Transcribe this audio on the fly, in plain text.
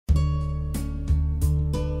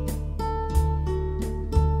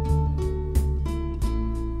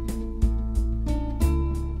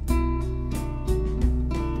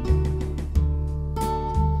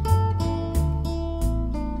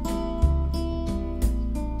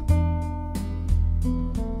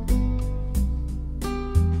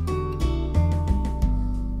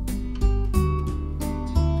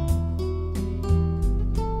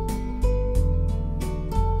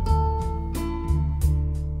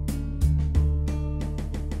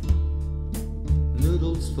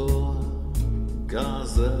for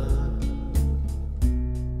Gaza.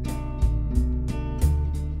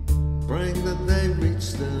 Praying that they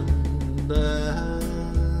reach them there.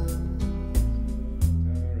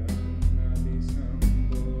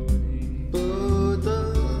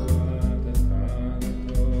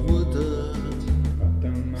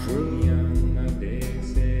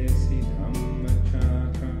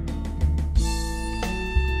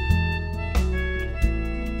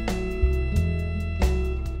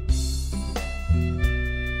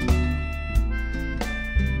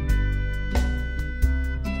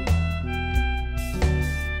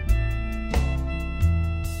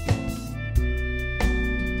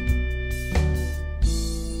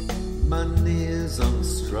 My knees on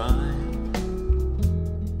strike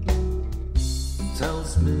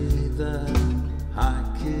tells me that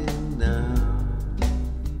hiking now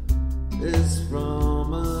is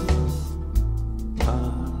from a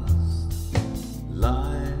past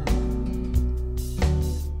life.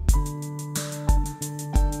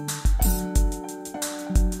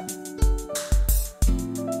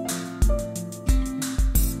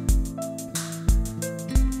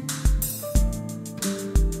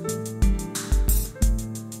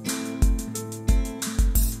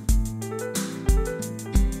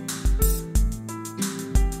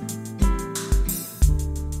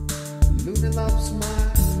 Loves my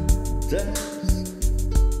desk,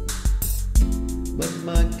 but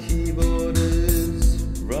my keyboard is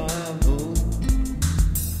rival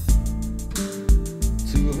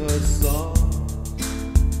to her soft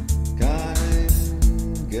kind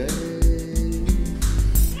gaze.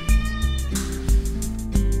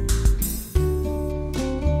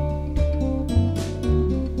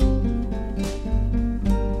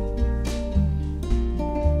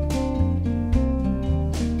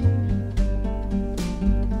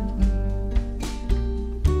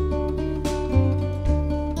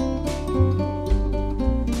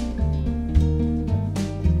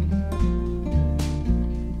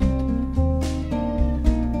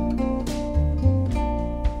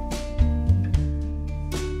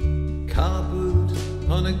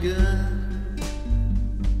 On again,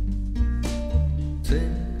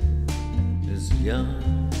 Tink is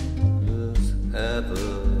young as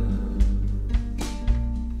ever.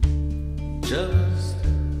 Just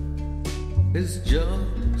his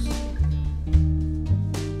jokes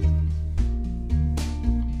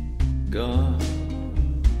got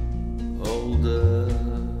older.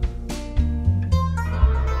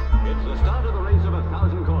 It's the start of the race of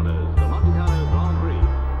 1,000 corners, the Monte Carlo Grand Prix.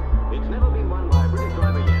 It's never been won by a British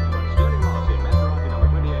driver yet, but Sterling Moss in Maserati number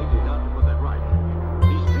 28 is out to put that right.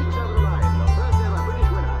 He streaks over the line, the first ever British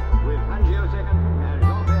winner, with Fangio second and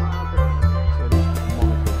Jean-Bernard third.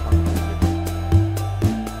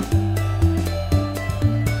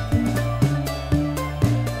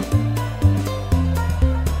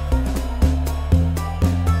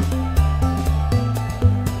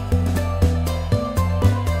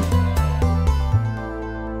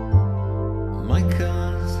 My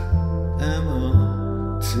car's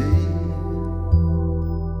MOT.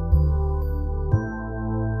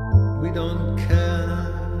 We don't care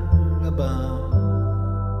about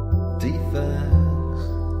defects.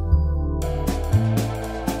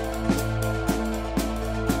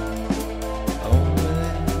 Only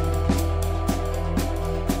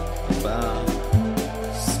about